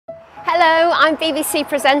Hello, I'm BBC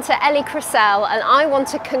presenter Ellie Crissel and I want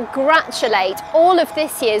to congratulate all of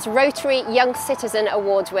this year's Rotary Young Citizen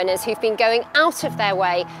Award winners who've been going out of their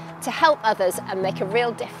way to help others and make a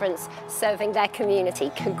real difference serving their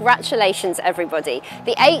community. Congratulations everybody.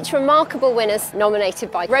 The 8 remarkable winners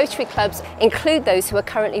nominated by Rotary clubs include those who are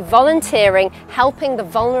currently volunteering, helping the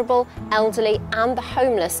vulnerable, elderly and the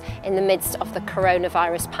homeless in the midst of the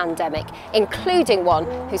coronavirus pandemic, including one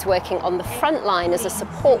who's working on the front line as a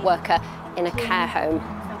support worker in a care home.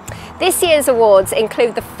 This year's awards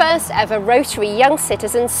include the first ever Rotary Young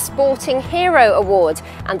Citizen Sporting Hero Award,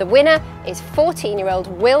 and the winner is 14-year-old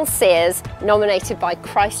Will Sears, nominated by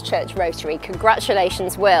Christchurch Rotary.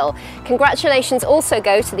 Congratulations, Will. Congratulations also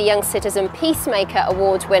go to the Young Citizen Peacemaker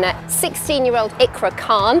Award winner, 16-year-old Ikra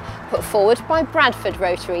Khan, put forward by Bradford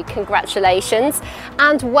Rotary. Congratulations.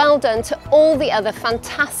 And well done to all the other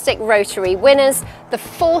fantastic Rotary winners, the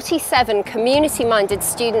 47 community-minded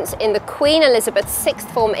students in the Queen Elizabeth Sixth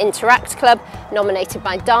Form Interact Club, nominated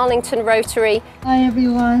by Darlington Rotary. Hi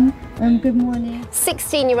everyone, good morning.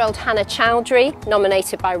 16-year-old Hannah Chowdhury,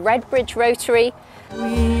 nominated by Redbridge Rotary.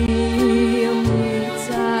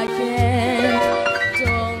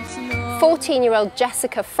 14-year-old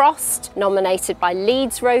Jessica Frost, nominated by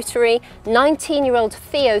Leeds Rotary. 19-year-old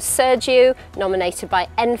Theo Sergiu, nominated by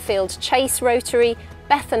Enfield Chase Rotary.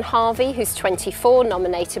 Bethan Harvey, who's 24,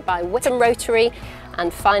 nominated by Witham Rotary.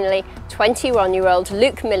 And finally, 21-year-old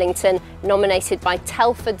Luke Millington, nominated by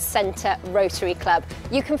Telford Centre Rotary Club.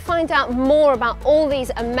 You can find out more about all these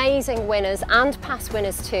amazing winners and past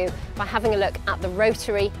winners too by having a look at the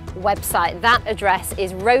Rotary website. That address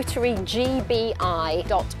is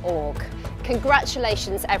rotarygbi.org.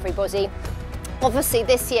 Congratulations everybody. Obviously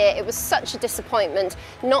this year it was such a disappointment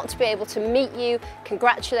not to be able to meet you,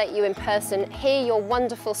 congratulate you in person, hear your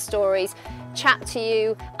wonderful stories, chat to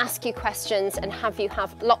you, ask you questions and have you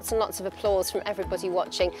have lots and lots of applause from everybody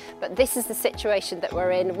watching. But this is the situation that we're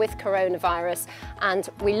in with coronavirus, and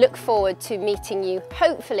we look forward to meeting you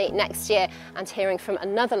hopefully next year and hearing from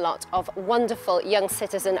another lot of wonderful Young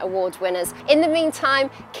Citizen Award winners. In the meantime,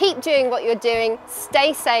 keep doing what you're doing,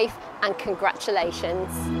 stay safe and congratulations.